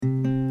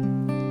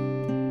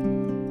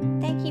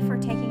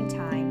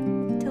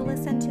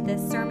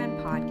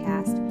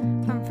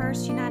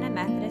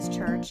Baptist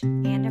Church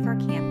and of our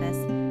campus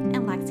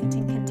in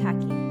Lexington,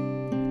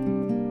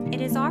 Kentucky.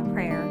 It is our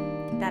prayer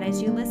that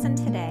as you listen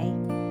today,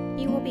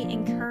 you will be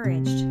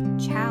encouraged,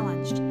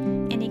 challenged,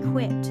 and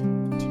equipped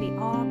to be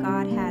all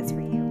God has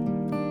for you.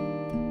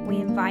 We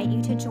invite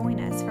you to join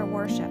us for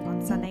worship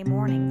on Sunday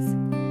mornings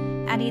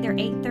at either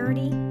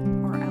 8:30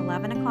 or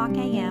 11 o'clock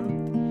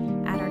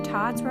a.m. at our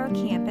Todd's Road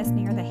campus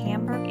near the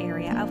Hamburg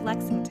area of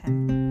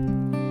Lexington.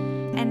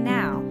 And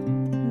now,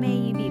 may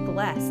you be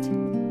blessed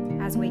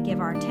as we give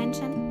our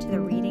attention to the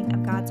reading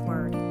of God's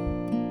Word.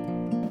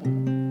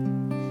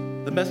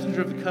 The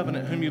messenger of the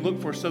covenant whom you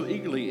look for so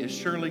eagerly is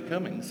surely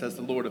coming, says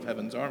the Lord of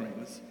heaven's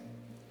armies.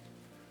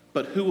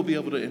 But who will be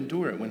able to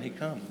endure it when he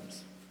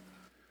comes?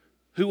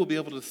 Who will be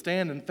able to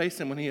stand and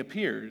face him when he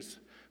appears?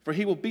 For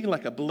he will be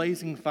like a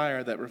blazing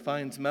fire that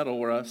refines metal,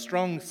 or a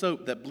strong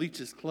soap that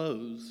bleaches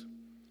clothes.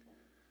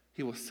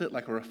 He will sit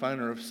like a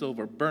refiner of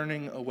silver,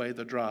 burning away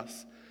the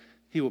dross.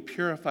 He will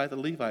purify the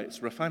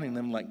Levites, refining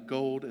them like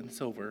gold and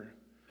silver,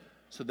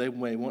 so they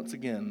may once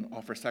again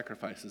offer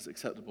sacrifices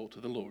acceptable to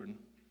the Lord.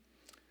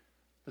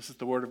 This is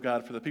the word of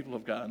God for the people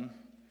of God.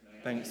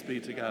 Thanks be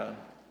to God.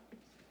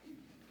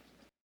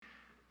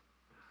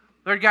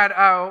 Lord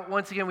God,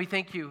 once again, we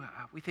thank you.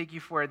 We thank you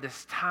for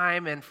this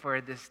time and for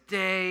this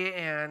day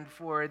and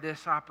for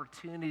this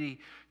opportunity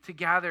to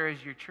gather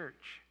as your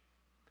church.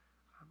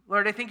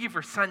 Lord, I thank you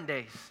for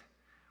Sundays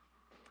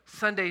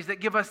that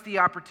give us the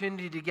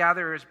opportunity to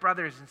gather as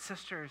brothers and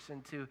sisters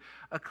and to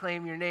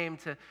acclaim your name,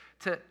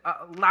 to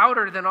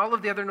louder than all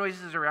of the other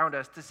noises around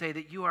us, to say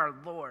that you are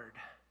Lord,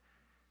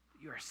 that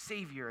you are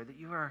Savior, that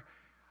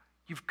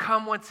you've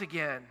come once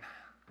again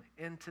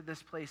into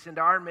this place,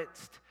 into our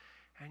midst.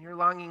 And your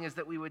longing is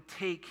that we would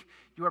take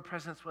your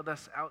presence with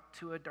us out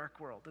to a dark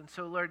world. And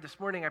so, Lord, this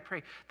morning I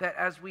pray that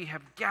as we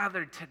have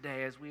gathered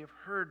today, as we have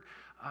heard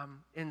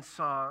in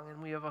song,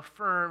 and we have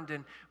affirmed,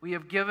 and we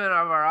have given of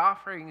our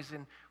offerings,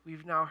 and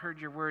we've now heard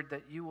your word,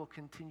 that you will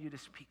continue to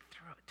speak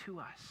through it to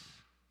us.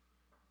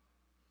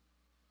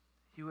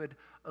 You would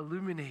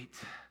illuminate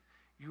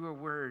your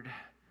word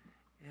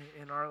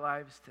in our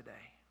lives today.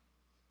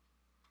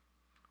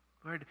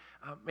 Lord,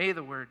 may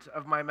the words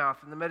of my mouth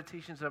and the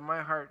meditations of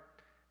my heart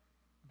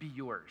be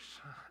yours.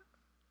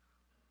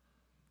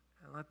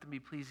 And let them be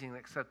pleasing and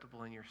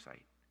acceptable in your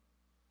sight.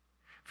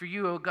 For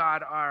you, O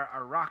God, are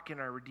our rock and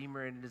our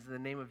redeemer, and it is in the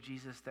name of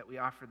Jesus that we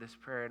offer this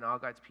prayer, and all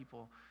God's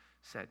people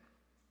said,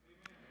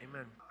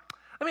 Amen.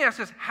 Let me ask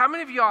this. How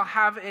many of y'all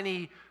have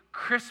any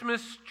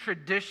Christmas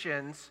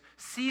traditions,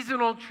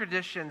 seasonal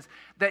traditions,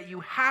 that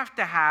you have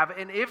to have,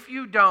 and if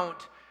you don't,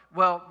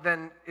 well,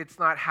 then it's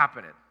not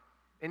happening?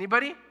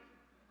 Anybody?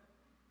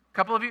 A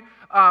couple of you?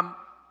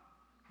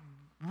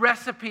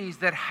 Recipes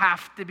that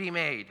have to be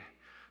made,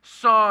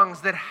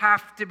 songs that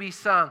have to be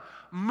sung,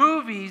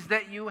 movies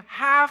that you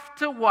have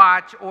to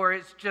watch or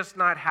it's just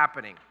not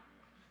happening.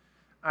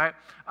 All right,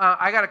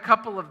 I got a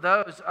couple of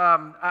those.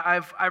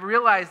 I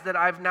realized that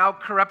I've now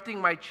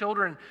corrupting my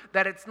children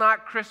that it's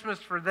not Christmas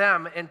for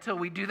them until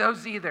we do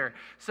those either.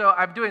 So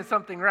I'm doing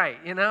something right,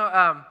 you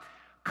know.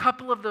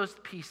 Couple of those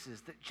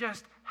pieces that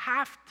just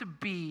have to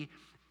be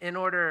in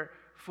order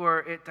for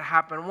it to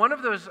happen. One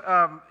of those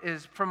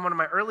is from one of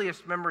my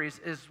earliest memories,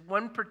 is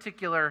one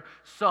particular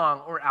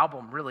song or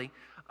album, really.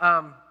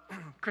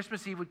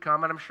 Christmas Eve would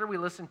come, and I'm sure we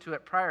listened to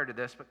it prior to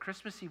this, but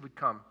Christmas Eve would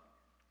come.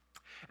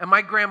 And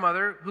my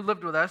grandmother, who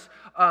lived with us,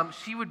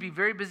 she would be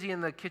very busy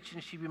in the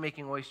kitchen. She'd be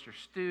making oyster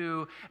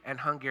stew and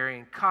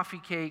Hungarian coffee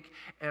cake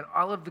and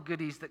all of the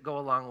goodies that go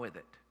along with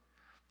it.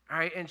 All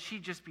right, and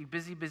she'd just be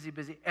busy.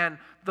 And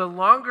the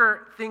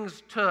longer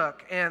things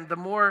took and the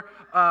more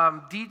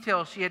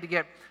detail she had to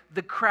get,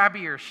 the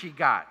crabbier she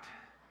got.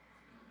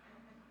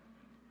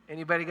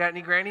 Anybody got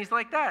any grannies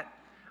like that?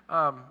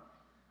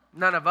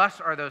 None of us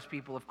are those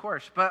people, of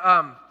course. But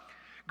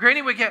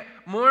Granny would get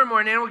more and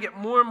more, Nana would get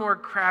more and more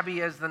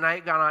crabby as the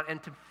night got on. And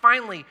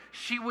finally,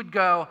 she would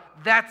go,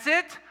 "That's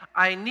it,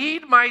 I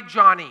need my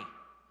Johnny."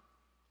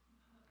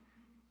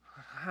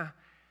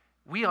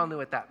 We all knew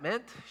what that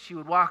meant. She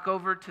would walk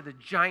over to the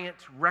giant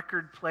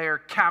record player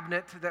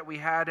cabinet that we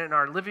had in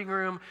our living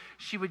room.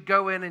 She would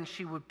go in and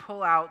she would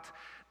pull out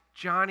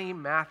Johnny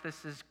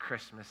Mathis's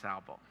Christmas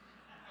album.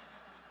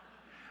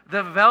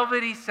 The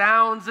velvety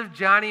sounds of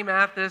Johnny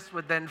Mathis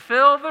would then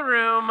fill the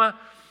room,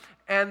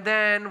 and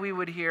then we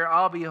would hear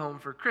 "I'll Be Home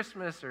for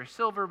Christmas" or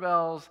 "Silver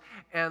Bells,"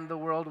 and the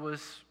world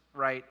was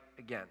right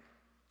again.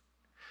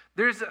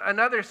 There's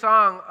another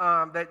song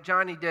that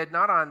Johnny did,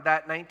 not on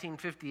that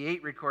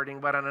 1958 recording,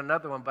 but on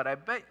another one, but I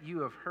bet you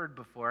have heard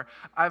before.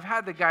 I've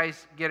had the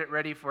guys get it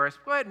ready for us.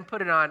 Go ahead and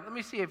put it on. Let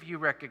me see if you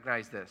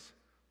recognize this.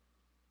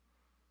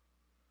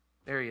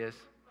 There he is.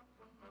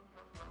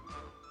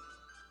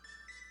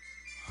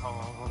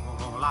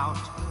 Haul out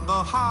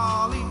the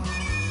holly,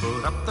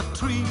 put up the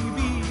tree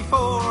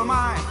before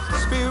my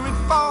spirit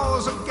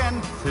falls again.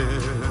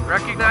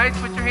 Recognize?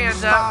 Put your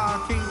hands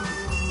up.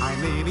 I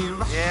may be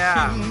rushing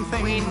Yeah,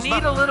 we things,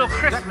 need a little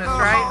Christmas,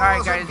 right? All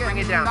right, guys, bring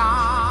it down.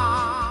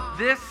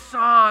 This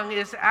song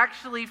is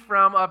actually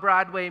from a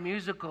Broadway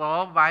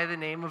musical by the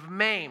name of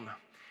Mame.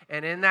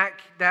 And in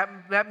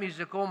that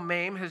musical,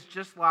 Mame has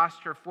just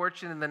lost her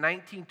fortune in the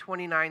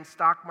 1929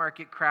 stock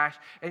market crash,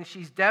 and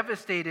she's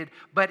devastated.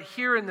 But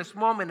here in this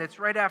moment, it's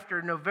right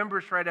after November,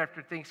 it's right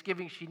after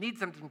Thanksgiving. She needs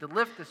something to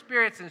lift the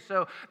spirits, and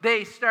so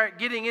they start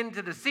getting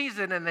into the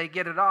season, and they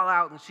get it all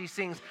out, and she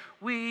sings,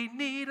 "We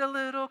need a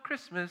little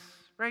Christmas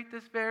right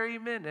this very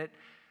minute."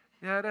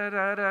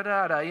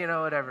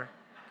 Da-da-da-da-da-da, whatever.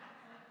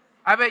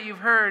 I bet you've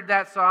heard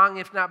that song,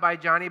 if not by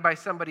Johnny, by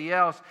somebody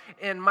else.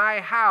 In my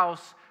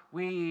house,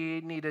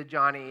 we need a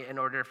Johnny in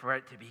order for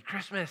it to be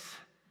Christmas.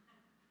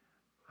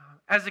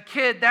 As a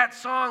kid, that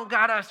song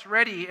got us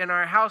ready in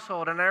our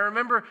household. And I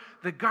remember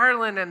the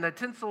garland and the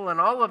tinsel and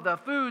all of the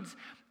foods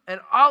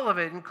and all of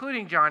it,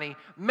 including Johnny,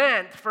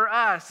 meant for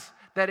us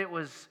that it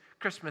was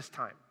Christmas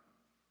time.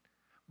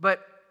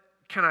 But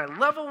can I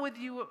level with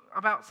you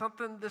about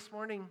something this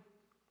morning?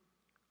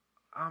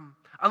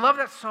 I love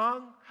that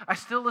song. I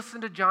still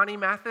listen to Johnny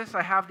Mathis.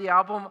 I have the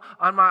album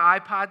on my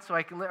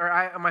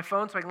iPod on my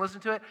phone so I can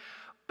listen to it.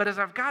 But as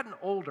I've gotten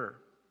older,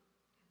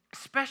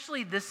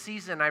 especially this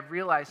season, I've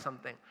realized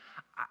something.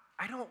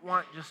 I don't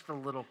want just a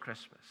little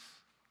Christmas.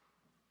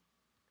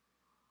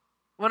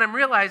 What I'm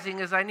realizing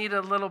is I need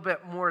a little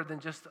bit more than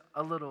just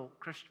a little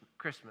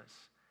Christmas.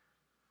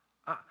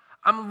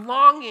 I'm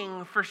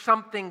longing for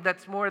something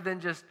that's more than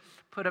just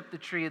put up the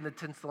tree and the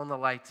tinsel and the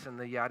lights and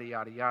the yada,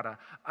 yada, yada.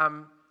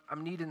 I'm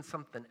needing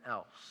something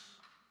else.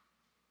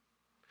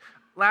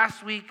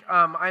 Last week,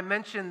 I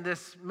mentioned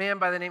this man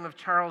by the name of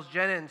Charles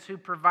Jennens, who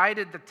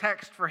provided the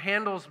text for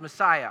Handel's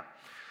Messiah.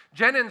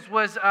 Jennens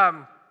was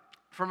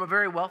from a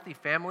very wealthy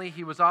family.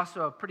 He was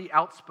also a pretty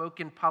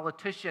outspoken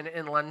politician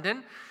in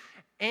London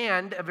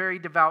and a very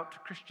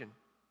devout Christian.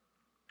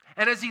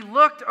 And as he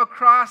looked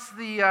across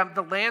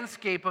the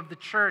landscape of the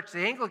church,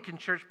 the Anglican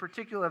church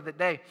particularly of the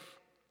day,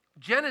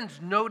 Jennens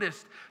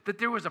noticed that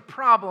there was a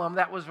problem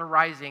that was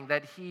arising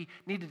that he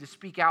needed to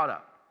speak out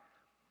of.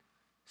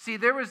 See,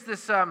 there was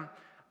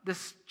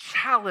this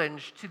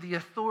challenge to the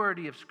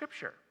authority of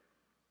Scripture.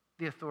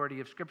 The authority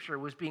of Scripture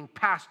was being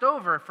passed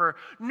over for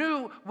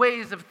new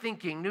ways of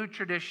thinking, new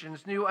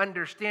traditions, new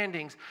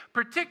understandings,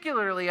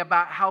 particularly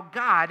about how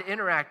God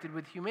interacted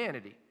with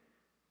humanity.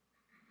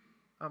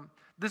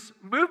 This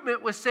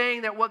movement was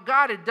saying that what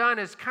God had done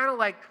is kind of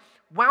like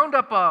wound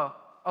up a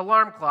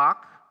alarm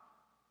clock,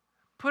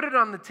 put it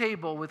on the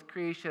table with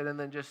creation, and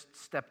then just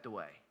stepped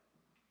away.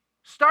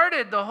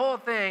 Started the whole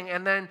thing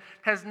and then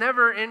has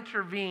never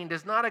intervened,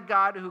 is not a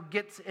God who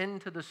gets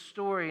into the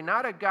story,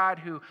 not a God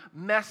who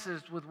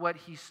messes with what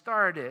he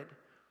started.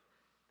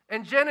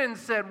 And Jennens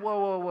said,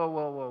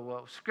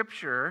 whoa.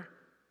 Scripture,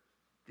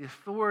 the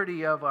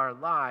authority of our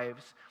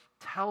lives,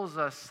 tells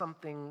us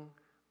something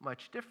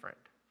much different.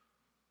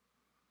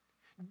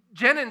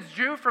 Jennens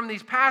drew from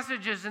these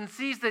passages and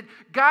sees that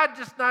God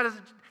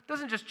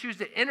doesn't just choose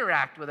to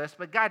interact with us,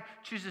 but God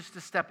chooses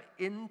to step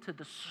into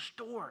the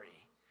story.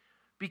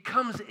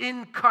 Becomes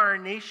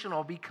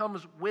incarnational,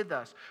 becomes with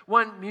us.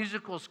 One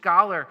musical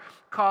scholar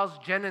calls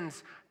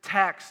Jennens'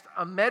 text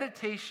a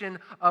meditation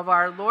of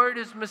our Lord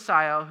as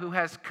Messiah who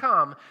has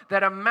come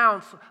that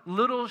amounts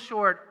little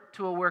short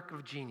to a work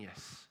of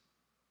genius.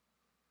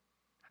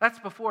 That's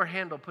before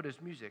Handel put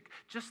his music,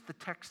 just the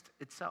text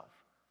itself.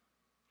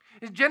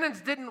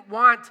 Jennens didn't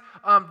want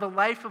the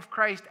life of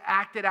Christ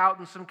acted out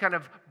in some kind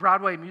of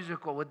Broadway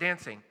musical with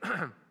dancing.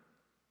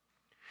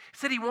 He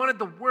said he wanted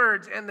the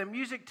words and the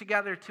music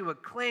together to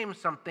acclaim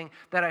something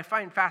that I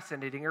find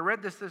fascinating. I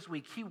read this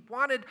week. He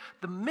wanted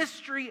the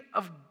mystery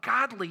of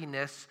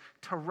godliness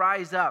to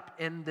rise up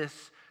in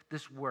this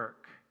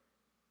work.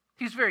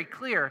 He's very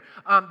clear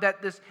that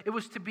it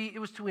was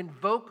to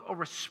invoke a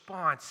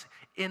response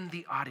in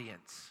the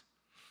audience.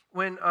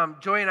 When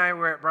Joy and I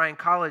were at Bryan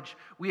College,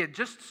 we had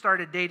just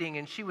started dating,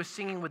 and she was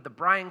singing with the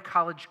Bryan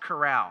College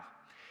Chorale,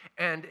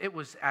 and it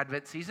was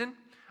Advent season.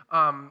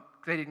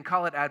 They didn't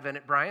call it Advent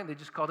at Bryan, they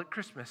just called it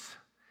Christmas.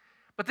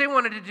 But they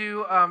wanted to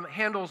do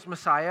Handel's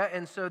Messiah,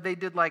 and so they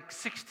did like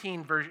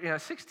 16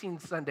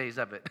 Sundays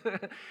of it.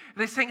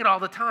 They sang it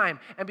all the time,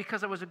 and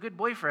because I was a good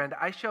boyfriend,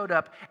 I showed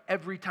up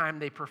every time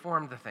they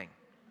performed the thing.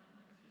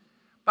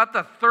 About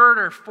the third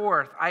or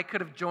fourth, I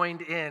could have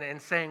joined in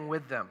and sang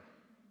with them.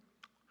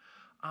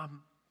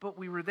 But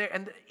we were there,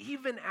 and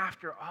even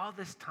after all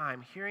this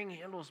time, hearing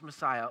Handel's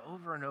Messiah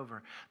over and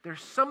over,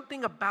 there's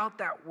something about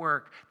that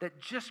work that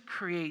just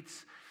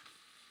creates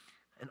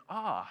an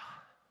awe.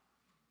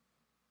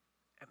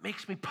 It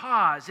makes me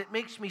pause. It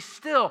makes me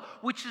still,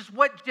 which is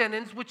what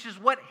Jennens, which is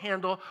what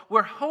Handel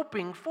were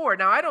hoping for.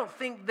 Now, I don't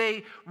think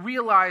they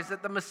realized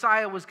that the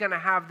Messiah was going to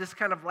have this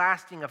kind of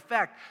lasting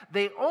effect.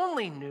 They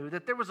only knew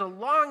that there was a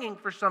longing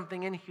for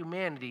something in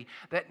humanity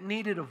that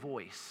needed a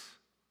voice.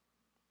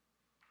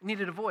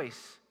 Needed a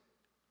voice.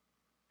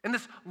 And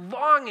this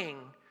longing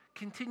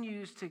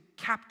continues to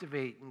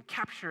captivate and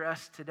capture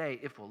us today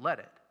if we'll let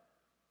it.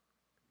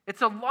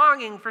 It's a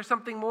longing for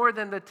something more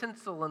than the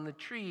tinsel and the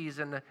trees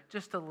and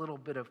just a little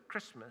bit of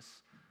Christmas.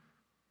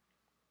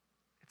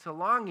 It's a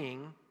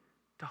longing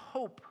to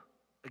hope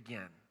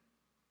again.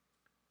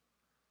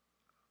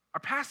 Our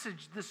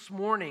passage this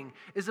morning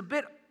is a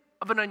bit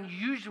of an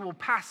unusual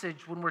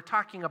passage when we're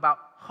talking about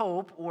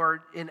hope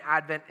or in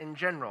Advent in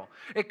general.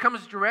 It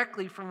comes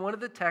directly from one of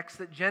the texts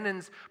that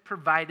Jennings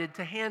provided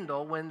to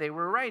Handel when they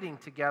were writing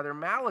together.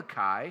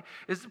 Malachi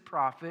is a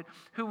prophet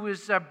who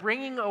was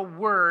bringing a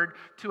word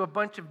to a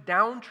bunch of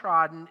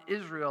downtrodden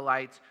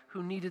Israelites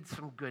who needed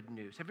some good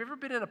news. Have you ever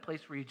been in a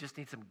place where you just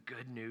need some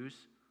good news?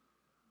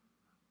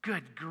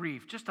 Good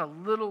grief, just a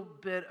little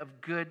bit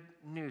of good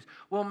news.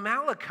 Well,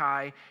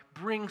 Malachi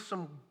brings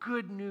some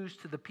good news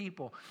to the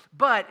people.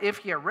 But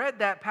if you read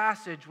that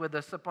passage with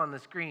us up on the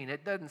screen,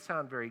 it doesn't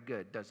sound very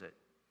good, does it?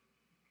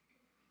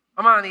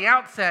 On the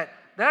outset,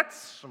 that's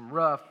some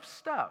rough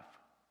stuff.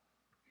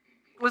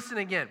 Listen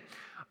again.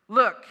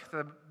 Look,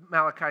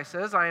 Malachi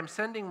says, I am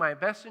sending my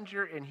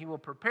messenger, and he will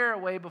prepare a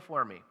way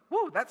before me.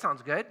 Woo, that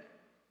sounds good.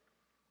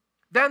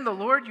 Then the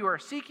Lord you are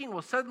seeking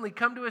will suddenly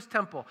come to his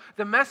temple.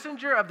 The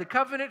messenger of the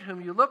covenant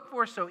whom you look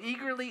for so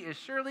eagerly is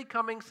surely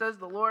coming, says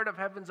the Lord of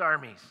heaven's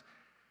armies.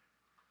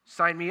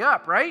 Sign me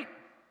up, right?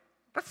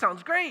 That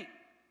sounds great.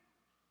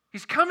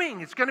 He's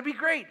coming. It's going to be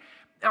great.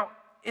 Now,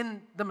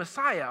 in the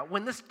Messiah,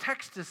 when this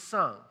text is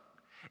sung,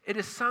 it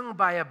is sung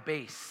by a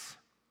bass.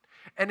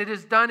 And it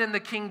is done in the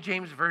King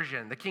James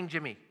Version, the King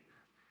Jimmy.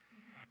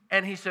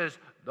 And he says,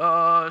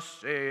 thus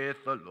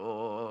saith the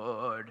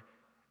Lord.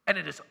 And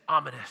it is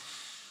ominous.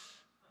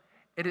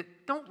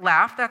 Don't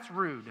laugh, that's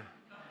rude.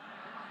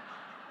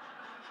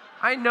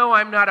 I know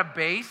I'm not a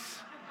bass.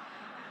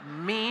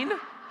 Mean.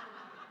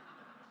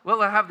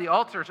 We'll have the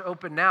altars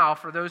open now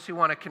for those who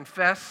want to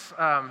confess.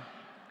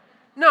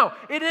 No,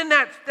 in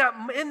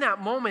that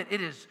moment,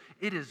 it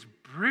is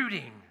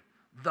brooding.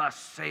 Thus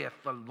saith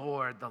the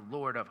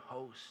Lord of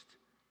hosts.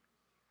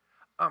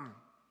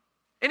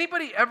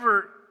 Anybody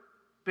ever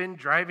been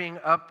driving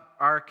up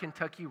our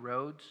Kentucky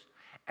roads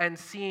and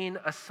seen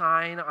a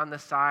sign on the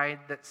side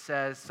that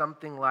says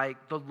something like,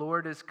 the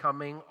Lord is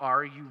coming,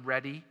 are you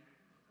ready?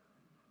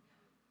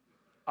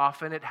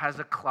 Often it has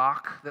a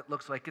clock that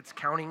looks like it's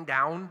counting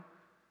down.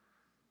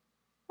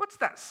 What's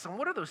that?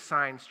 What are those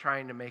signs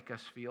trying to make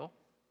us feel?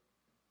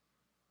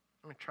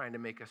 They're trying to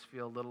make us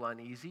feel a little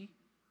uneasy,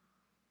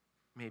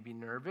 maybe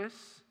nervous,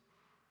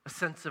 a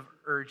sense of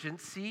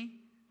urgency,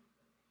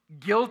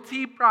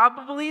 guilty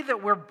probably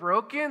that we're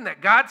broken,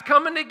 that God's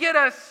coming to get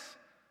us.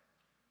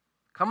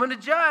 Coming to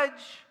judge.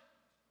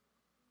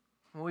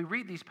 When we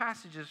read these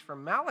passages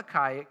from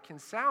Malachi, it can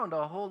sound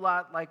a whole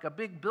lot like a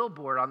big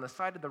billboard on the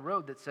side of the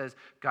road that says,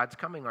 God's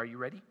coming, are you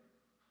ready?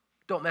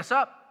 Don't mess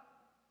up.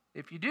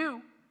 If you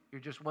do,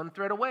 you're just one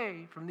thread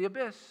away from the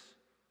abyss.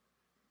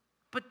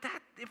 But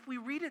if we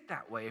read it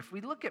that way, if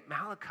we look at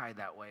Malachi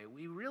that way,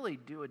 we really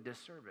do a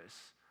disservice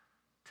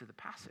to the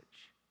passage.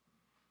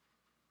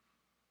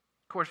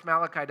 Of course,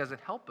 Malachi doesn't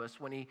help us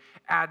when he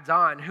adds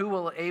on who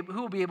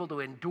will be able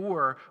to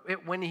endure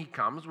it when he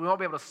comes. We won't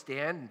be able to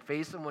stand and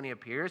face him when he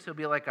appears. He'll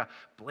be like a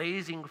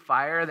blazing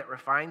fire that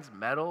refines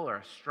metal or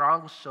a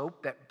strong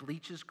soap that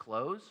bleaches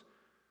clothes.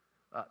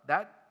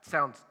 That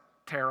sounds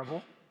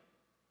terrible.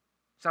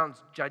 Sounds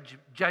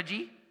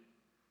judgy.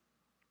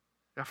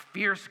 A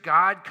fierce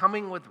God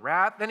coming with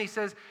wrath. Then he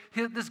says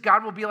this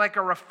God will be like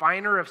a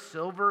refiner of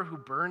silver who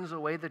burns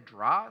away the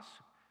dross.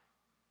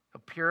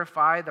 He'll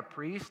purify the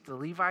priests, the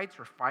Levites,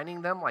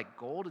 refining them like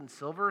gold and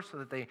silver so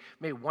that they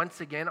may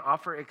once again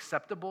offer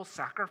acceptable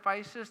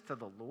sacrifices to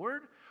the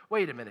Lord.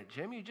 Wait a minute,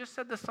 Jim, you just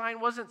said the sign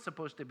wasn't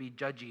supposed to be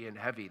judgy and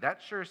heavy.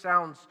 That sure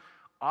sounds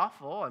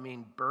awful. I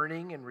mean,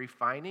 burning and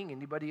refining.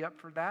 Anybody up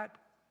for that?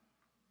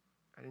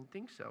 I didn't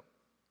think so.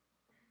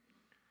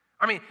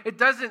 I mean, it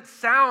doesn't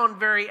sound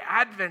very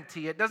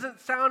Adventy. It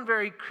doesn't sound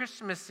very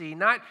Christmassy.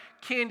 Not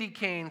candy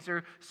canes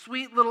or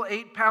sweet little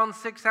 8-pound,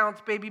 6-ounce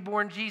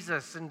baby-born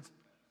Jesus and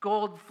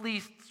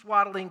gold-fleeced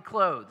swaddling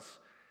clothes.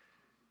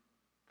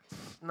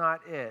 That's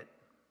not it.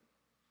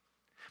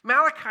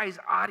 Malachi's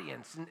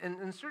audience,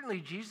 and certainly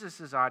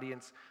Jesus'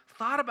 audience,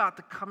 thought about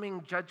the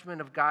coming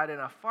judgment of God in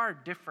a far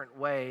different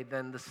way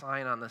than the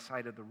sign on the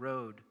side of the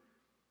road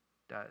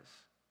does.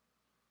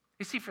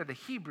 You see, for the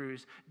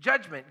Hebrews,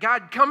 judgment,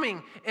 God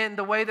coming in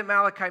the way that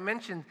Malachi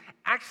mentioned,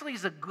 actually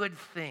is a good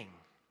thing.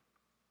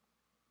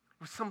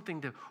 It was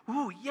something to,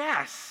 ooh,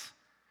 yes.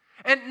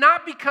 And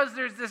not because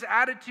there's this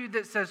attitude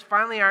that says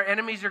finally our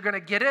enemies are going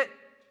to get it,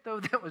 though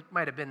that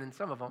might have been in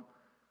some of them.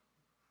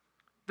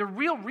 The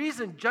real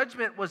reason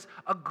judgment was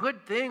a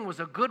good thing, was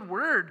a good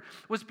word,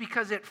 was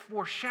because it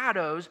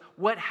foreshadows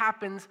what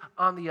happens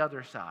on the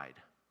other side.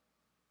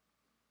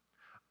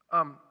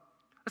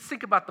 Let's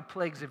think about the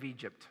plagues of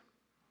Egypt.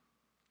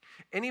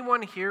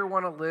 Anyone here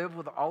want to live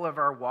with all of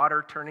our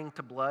water turning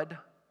to blood?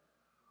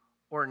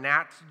 Or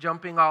gnats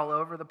jumping all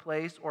over the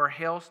place? Or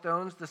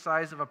hailstones the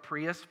size of a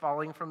Prius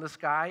falling from the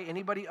sky?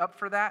 Anybody up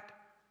for that?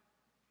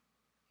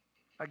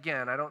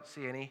 Again, I don't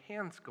see any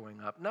hands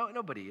going up. No,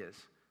 nobody is.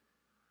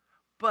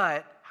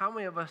 But how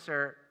many of us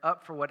are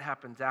up for what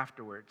happens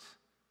afterwards?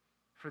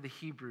 For the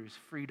Hebrews,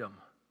 freedom.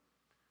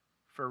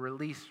 For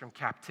release from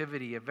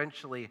captivity,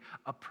 eventually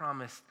a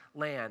promised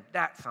land.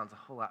 That sounds a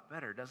whole lot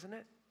better, doesn't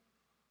it?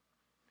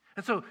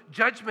 And so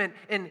judgment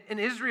in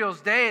Israel's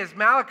day, as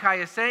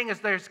Malachi is saying, is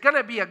there's going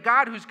to be a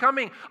God who's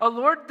coming. The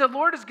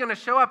Lord is going to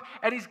show up,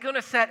 and he's going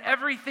to set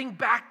everything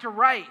back to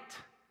right.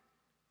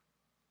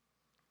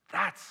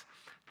 That's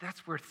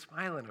worth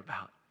smiling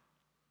about.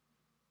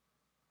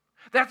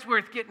 That's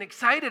worth getting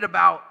excited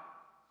about.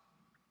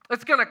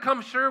 It's going to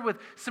come, sure, with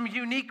some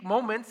unique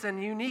moments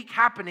and unique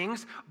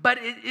happenings, but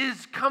it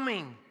is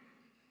coming.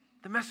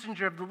 The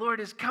messenger of the Lord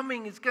is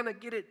coming. He's going to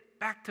get it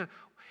back to,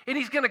 and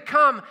he's going to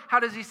come, how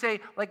does he say,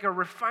 like a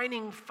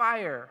refining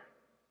fire.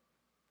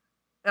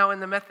 Now, in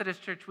the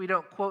Methodist Church, we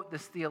don't quote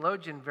this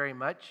theologian very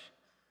much,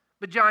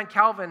 but John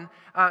Calvin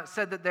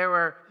said that there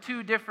were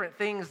two different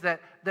things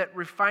that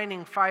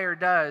refining fire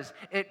does.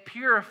 It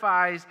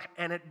purifies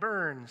and it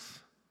burns.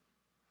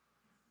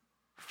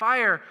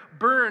 Fire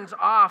burns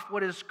off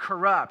what is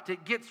corrupt.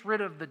 It gets rid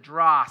of the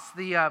dross,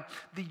 the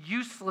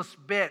useless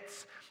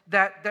bits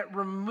that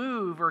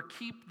remove or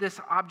keep this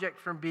object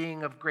from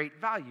being of great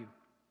value.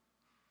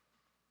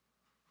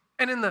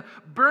 And in the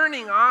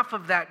burning off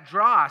of that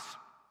dross,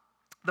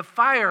 the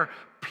fire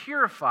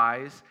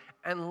purifies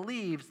and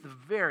leaves the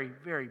very,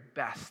 very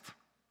best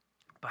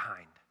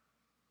behind.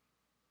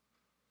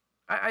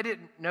 I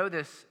didn't know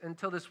this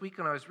until this week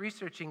when I was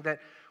researching that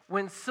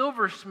when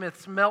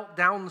silversmiths melt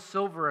down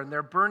silver and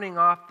they're burning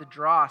off the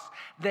dross,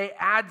 they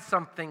add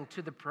something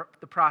to the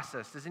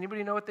process. Does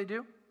anybody know what they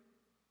do?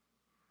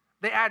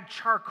 They add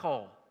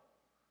charcoal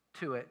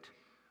to it.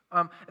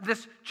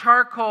 This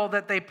charcoal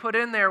that they put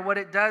in there, what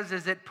it does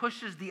is it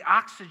pushes the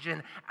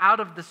oxygen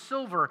out of the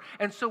silver.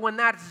 And so when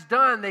that's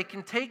done, they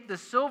can take the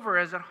silver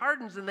as it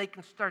hardens and they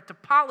can start to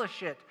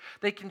polish it.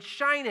 They can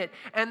shine it.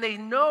 And they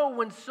know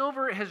when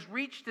silver has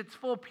reached its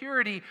full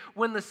purity,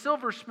 when the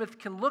silversmith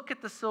can look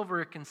at the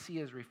silver, it can see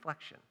his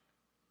reflection.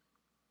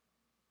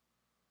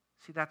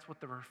 See, that's what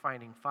the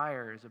refining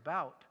fire is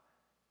about.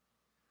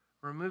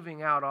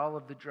 Removing out all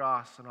of the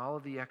dross and all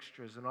of the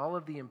extras and all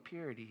of the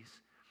impurities,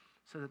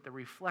 so that the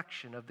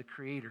reflection of the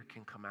Creator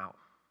can come out.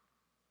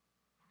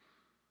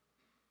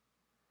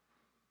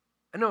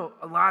 I know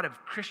a lot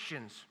of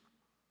Christians,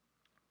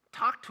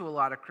 talk to a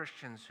lot of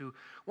Christians who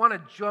want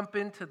to jump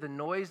into the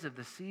noise of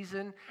the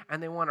season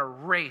and they want to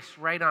race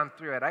right on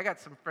through it. I got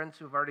some friends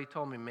who have already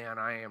told me, man,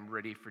 I am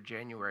ready for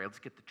January. Let's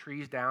get the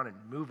trees down and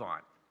move on.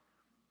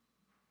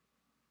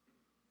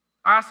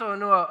 I also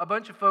know a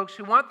bunch of folks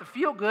who want the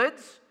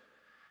feel-goods.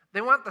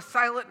 They want the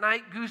silent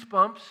night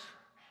goosebumps.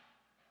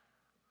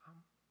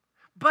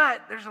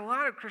 But there's a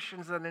lot of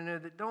Christians that I know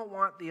that don't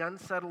want the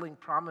unsettling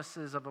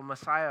promises of a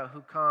Messiah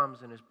who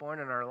comes and is born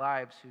in our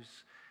lives,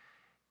 who's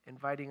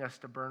inviting us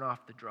to burn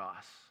off the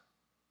dross,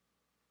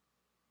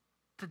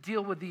 to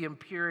deal with the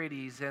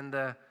impurities and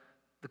the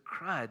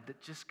crud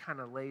that just kind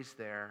of lays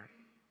there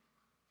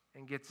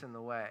and gets in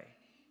the way.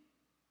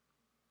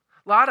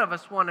 A lot of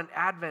us want an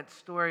Advent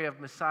story of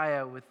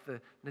Messiah with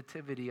the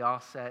nativity all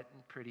set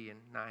and pretty and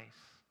nice.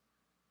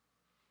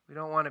 We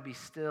don't want to be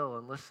still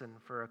and listen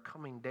for a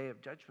coming day of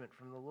judgment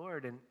from the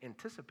Lord and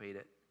anticipate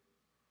it.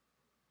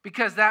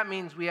 Because that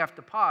means we have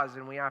to pause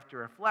and we have to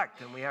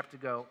reflect and we have to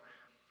go,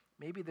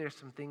 maybe there's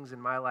some things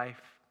in my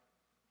life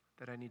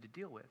that I need to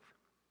deal with.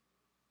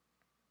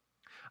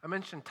 I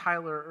mentioned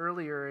Tyler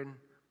earlier in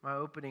my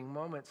opening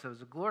moments. It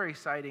was a glory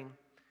sighting.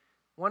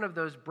 One of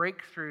those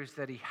breakthroughs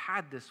that he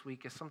had this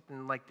week is something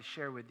I'd like to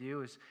share with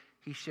you, as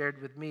he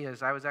shared with me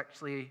as I was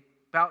actually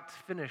about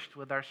finished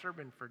with our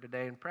sermon for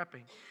today and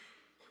prepping.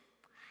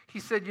 He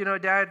said,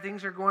 Dad,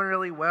 things are going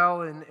really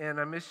well, and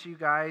I miss you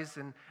guys,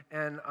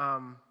 and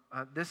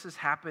this has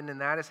happened, and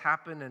that has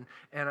happened, and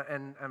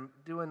I'm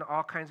doing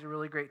all kinds of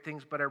really great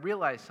things, but I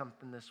realized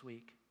something this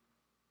week.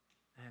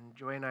 And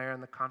Joy and I are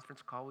on the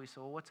conference call. We said,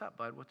 well, what's up,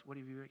 bud? What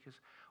have you? He goes,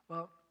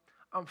 well,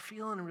 I'm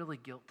feeling really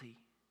guilty.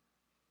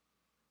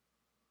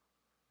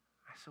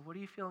 I said, what are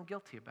you feeling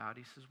guilty about?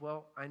 He says,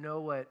 well, I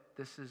know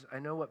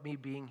what me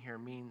being here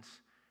means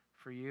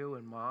for you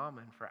and Mom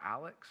and for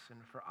Alex and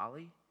for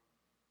Ollie.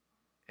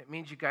 It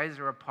means you guys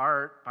are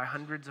apart by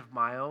hundreds of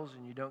miles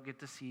and you don't get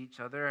to see each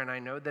other. And I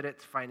know that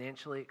it's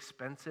financially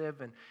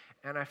expensive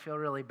and I feel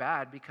really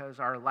bad because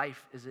our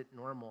life isn't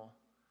normal.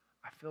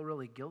 I feel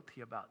really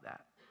guilty about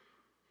that.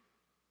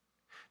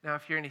 Now,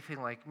 if you're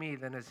anything like me,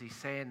 then as he's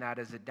saying that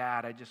as a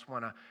dad, I just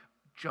want to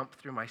jump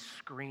through my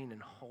screen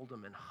and hold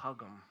him and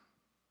hug him.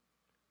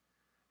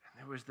 And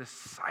there was this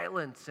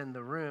silence in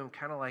the room,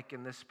 kind of like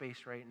in this space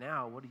right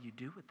now. What do you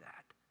do with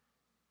that?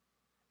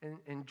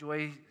 And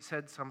Joy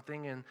said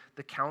something, and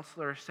the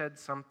counselor said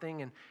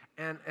something,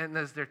 and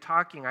as they're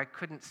talking, I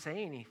couldn't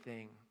say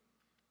anything.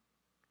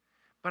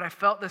 But I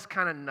felt this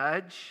kind of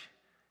nudge.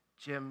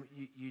 Jim,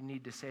 you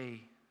need to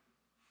say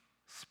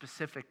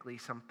specifically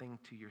something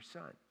to your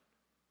son.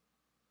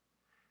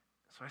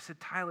 So I said,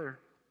 Tyler,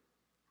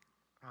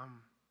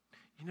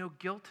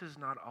 guilt is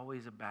not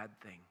always a bad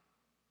thing.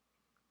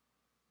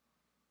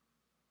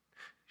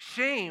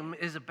 Shame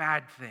is a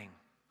bad thing.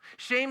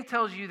 Shame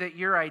tells you that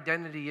your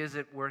identity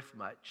isn't worth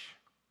much.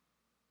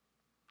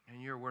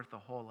 And you're worth a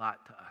whole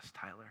lot to us,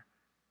 Tyler.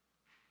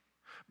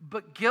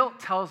 But guilt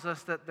tells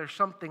us that there's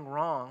something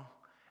wrong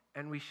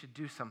and we should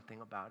do something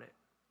about it.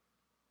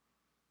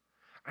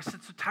 I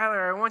said, so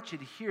Tyler, I want you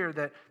to hear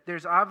that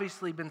there's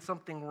obviously been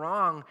something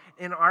wrong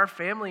in our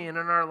family and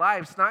in our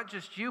lives, not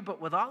just you,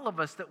 but with all of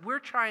us, that we're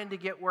trying to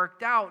get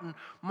worked out. And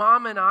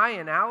Mom and I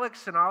and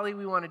Alex and Ollie,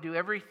 we want to do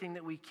everything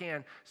that we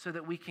can so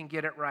that we can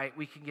get it right.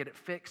 We can get it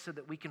fixed so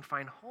that we can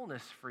find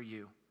wholeness for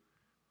you.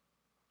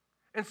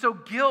 And so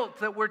guilt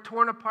that we're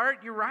torn apart,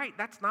 you're right,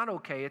 that's not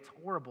okay. It's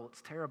horrible,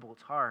 it's terrible,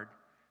 it's hard.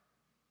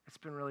 It's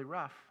been really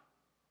rough.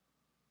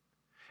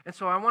 And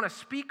so I want to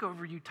speak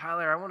over you,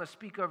 Tyler. I want to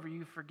speak over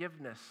you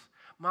forgiveness.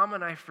 Mom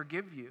and I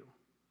forgive you.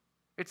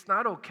 It's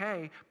not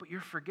okay, but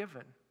you're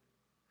forgiven.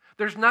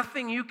 There's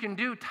nothing you can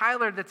do,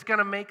 Tyler, that's going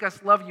to make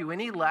us love you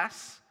any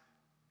less.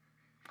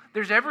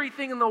 There's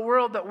everything in the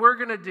world that we're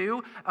going to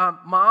do.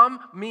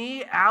 Mom,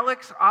 me,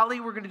 Alex,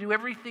 Ollie, we're going to do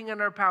everything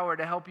in our power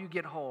to help you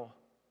get whole.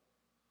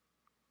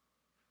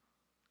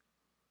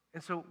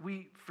 And so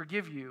we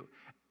forgive you.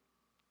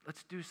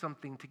 Let's do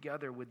something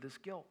together with this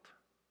guilt.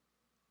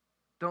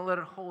 Don't let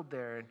it hold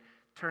there and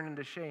turn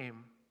into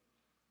shame.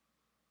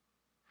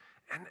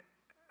 And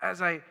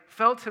as I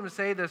felt him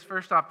say this,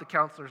 first off, the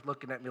counselor's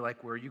looking at me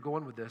like, where are you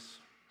going with this?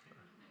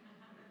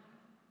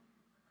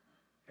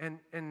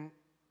 And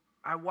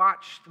I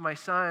watched my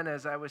son,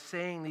 as I was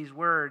saying these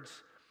words,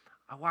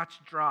 I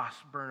watched dross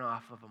burn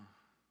off of him.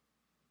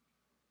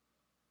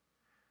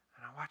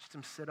 And I watched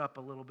him sit up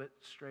a little bit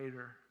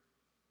straighter.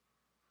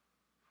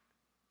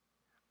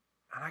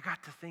 And I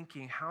got to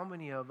thinking, how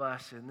many of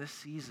us in this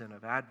season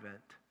of Advent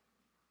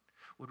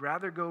would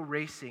rather go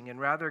racing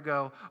and rather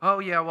go, oh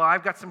yeah, well,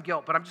 I've got some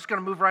guilt, but I'm just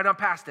going to move right on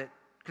past it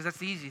because that's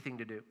the easy thing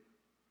to do.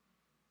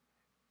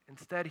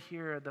 Instead,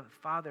 hear the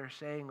Father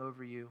saying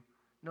over you,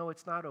 no,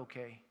 it's not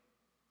okay.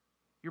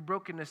 Your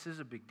brokenness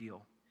is a big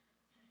deal,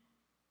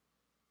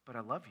 but I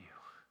love you.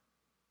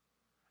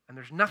 And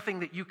there's nothing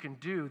that you can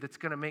do that's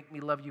going to make me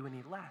love you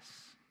any less.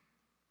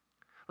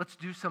 Let's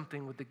do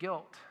something with the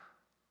guilt.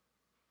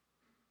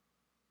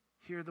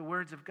 Hear the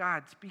words of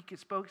God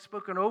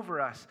spoken over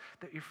us,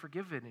 that you're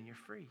forgiven and you're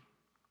free,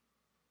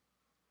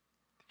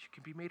 that you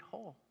can be made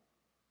whole.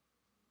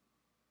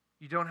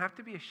 You don't have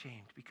to be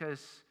ashamed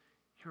because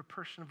you're a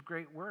person of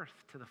great worth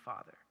to the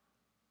Father.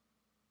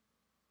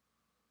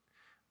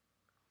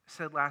 I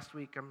said last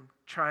week, I'm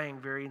trying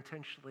very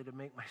intentionally to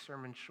make my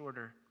sermon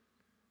shorter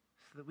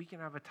so that we can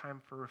have a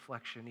time for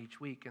reflection each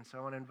week. And so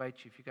I want to invite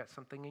you, if you've got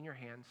something in your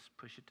hands,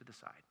 push it to the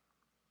side.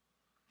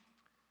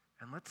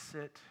 And let's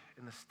sit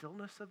in the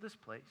stillness of this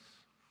place.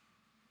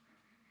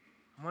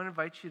 I want to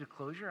invite you to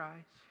close your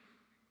eyes,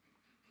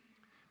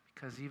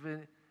 because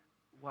even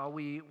while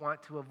we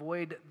want to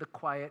avoid the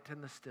quiet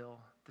and the still,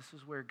 this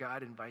is where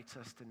God invites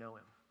us to know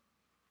him.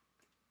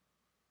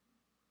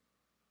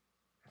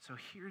 And so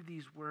hear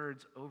these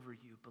words over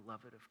you,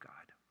 beloved of God.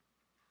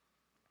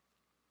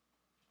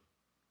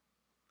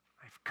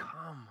 I've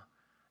come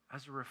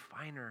as a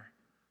refiner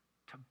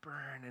to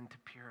burn and to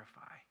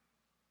purify,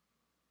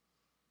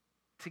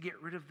 to get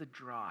rid of the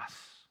dross,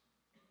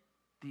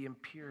 the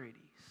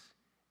impurities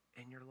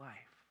in your life.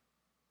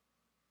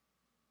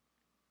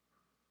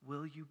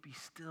 Will you be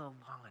still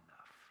long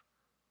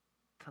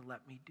enough to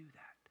let me do that?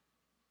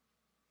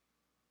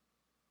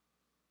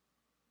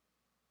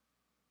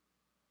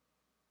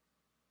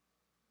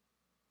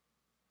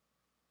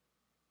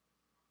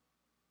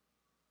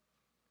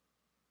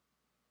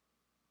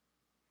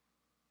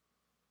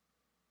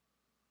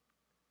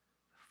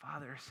 The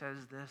Father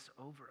says this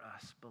over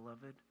us,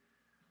 beloved.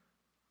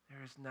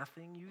 There is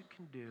nothing you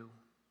can do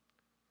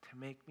to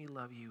make me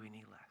love you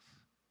any less.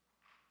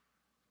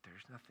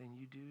 There's nothing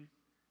you do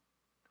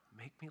to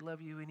make me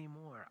love you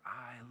anymore.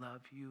 I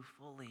love you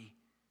fully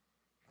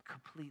and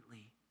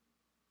completely.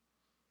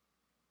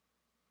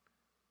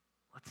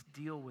 Let's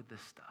deal with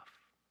this stuff.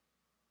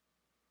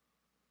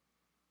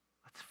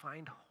 Let's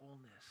find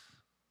wholeness.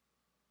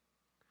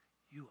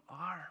 You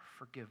are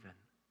forgiven.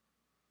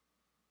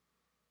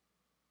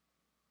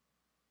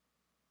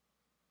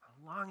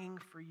 A longing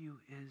for you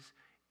is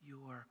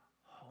your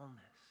wholeness.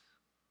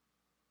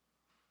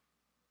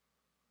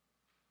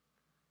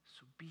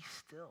 So be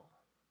still.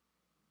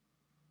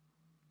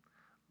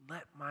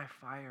 Let my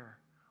fire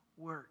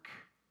work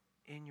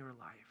in your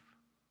life.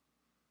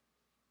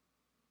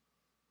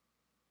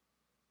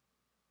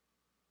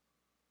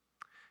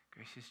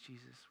 Gracious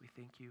Jesus, we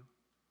thank you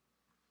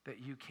that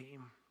you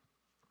came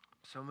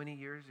so many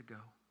years ago,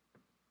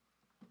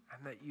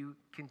 and that you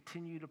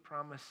continue to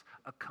promise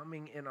a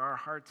coming in our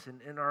hearts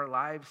and in our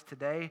lives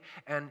today.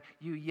 And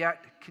you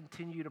yet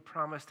continue to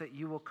promise that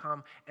you will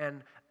come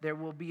and there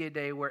will be a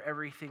day where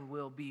everything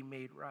will be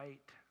made right.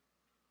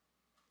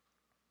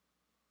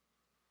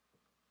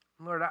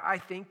 Lord, I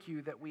thank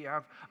you that we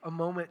have a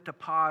moment to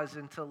pause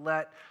and to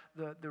let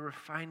the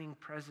refining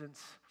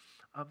presence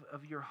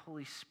of your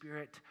Holy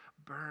Spirit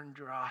burn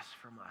dross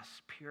from us,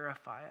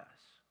 purify us.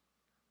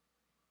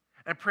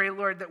 I pray,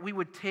 Lord, that we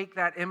would take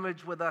that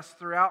image with us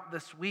throughout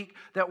this week,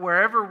 that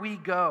wherever we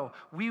go,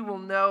 we will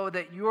know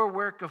that your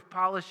work of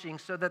polishing,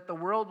 so that the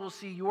world will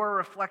see your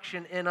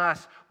reflection in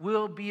us,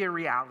 will be a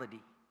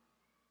reality.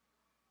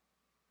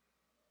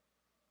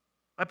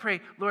 I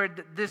pray, Lord,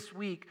 that this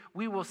week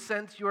we will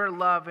sense your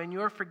love and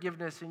your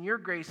forgiveness and your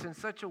grace in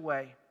such a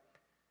way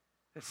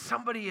that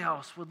somebody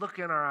else would look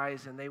in our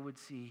eyes and they would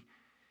see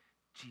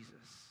Jesus.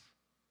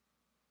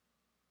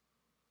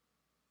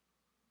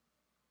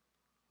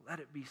 Let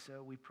it be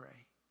so, we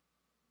pray.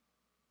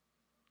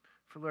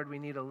 For Lord, we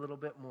need a little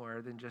bit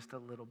more than just a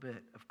little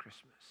bit of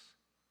Christmas.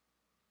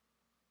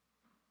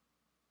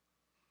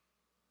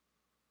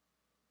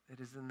 It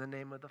is in the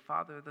name of the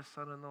Father, the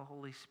Son, and the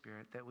Holy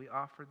Spirit that we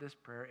offer this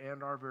prayer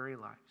and our very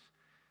lives.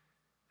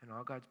 And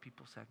all God's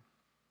people said,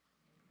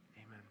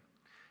 amen.